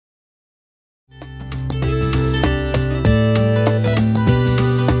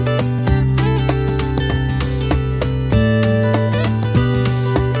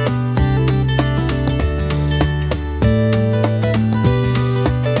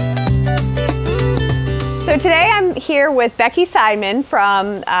today I'm here with Becky Sideman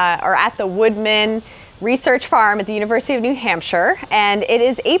from, at the Woodman Research Farm at the University of New Hampshire, and it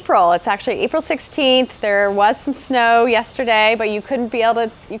is April. It's actually April 16th. There was some snow yesterday, but you couldn't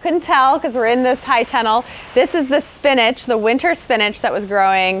tell because we're in this high tunnel. This is the spinach, the winter spinach that was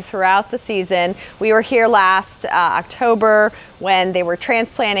growing throughout the season. We were here last October when they were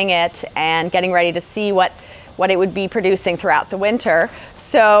transplanting it and getting ready to see what it would be producing throughout the winter.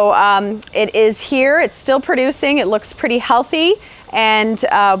 So it is here, it's still producing, it looks pretty healthy. And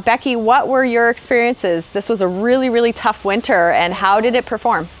Becky, what were your experiences? This was a really, really tough winter, and how did it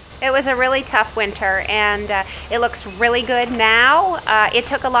perform? It was a really tough winter, and it looks really good now. It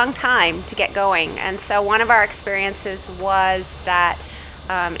took a long time to get going, and so one of our experiences was that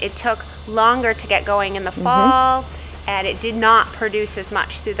it took longer to get going in the fall, and it did not produce as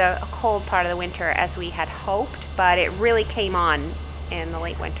much through the cold part of the winter as we had hoped, but it really came on in the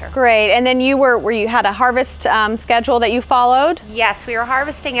late winter. Great. And then you had a harvest schedule that you followed? Yes, we were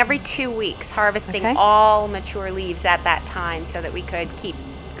harvesting every 2 weeks, harvesting all mature leaves at that time so that we could keep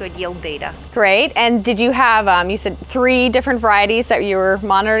good yield data. Great. And did you have, you said 3 different varieties that you were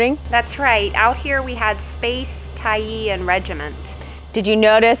monitoring? That's right. Out here we had Space, Tyee, and Regiment. Did you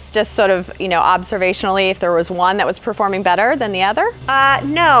notice, just sort of, observationally, if there was one that was performing better than the other?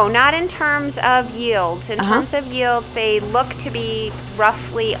 No, not in terms of yields. In terms of yields, they look to be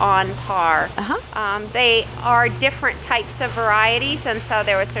roughly on par. They are different types of varieties, and so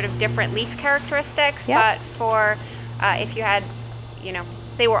there were sort of different leaf characteristics, but for, if you had,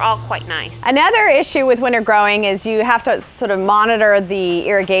 they were all quite nice. Another issue with winter growing is you have to sort of monitor the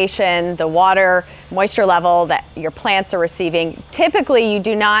irrigation, the water, moisture level that your plants are receiving. Typically, you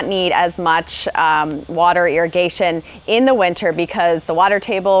do not need as much water irrigation in the winter because the water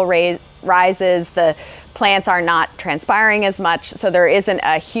table rises, the plants are not transpiring as much, so there isn't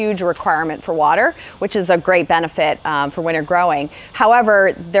a huge requirement for water, which is a great benefit for winter growing.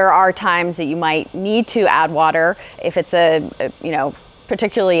 However, there are times that you might need to add water if it's a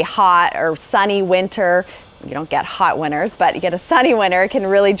particularly hot or sunny winter. You don't get hot winters, but you get a sunny winter. It can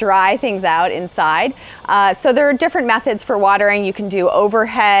really dry things out inside. So there are different methods for watering. You can do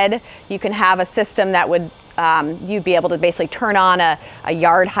overhead. You can have a system that would, you'd be able to basically turn on a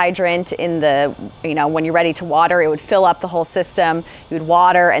yard hydrant in the, when you're ready to water, it would fill up the whole system. You would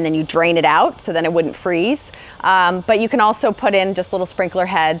water and then you drain it out so then it wouldn't freeze. But you can also put in just little sprinkler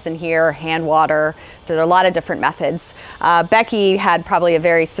heads in here, hand water. There are a lot of different methods. Becky had probably a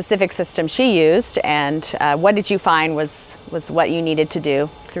very specific system she used, and what did you find was what you needed to do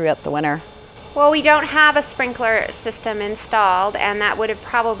throughout the winter? Well, we don't have a sprinkler system installed, and that would have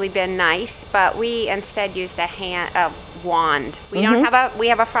probably been nice, but we instead used a wand. We don't have we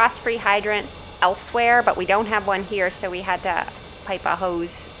have a frost-free hydrant elsewhere, but we don't have one here, so we had to pipe a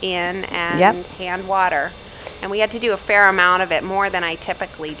hose in and hand water. And we had to do a fair amount of it, more than I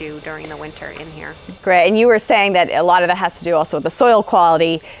typically do during the winter in here. Great. And you were saying that a lot of that has to do also with the soil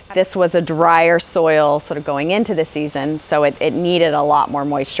quality. This was a drier soil sort of going into the season, so it needed a lot more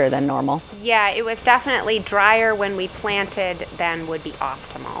moisture than normal. Yeah, it was definitely drier when we planted than would be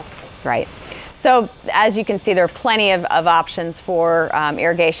optimal. Right. So as you can see, there are plenty of options for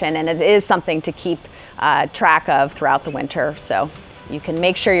irrigation, and it is something to keep track of throughout the winter, so you can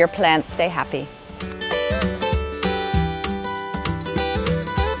make sure your plants stay happy.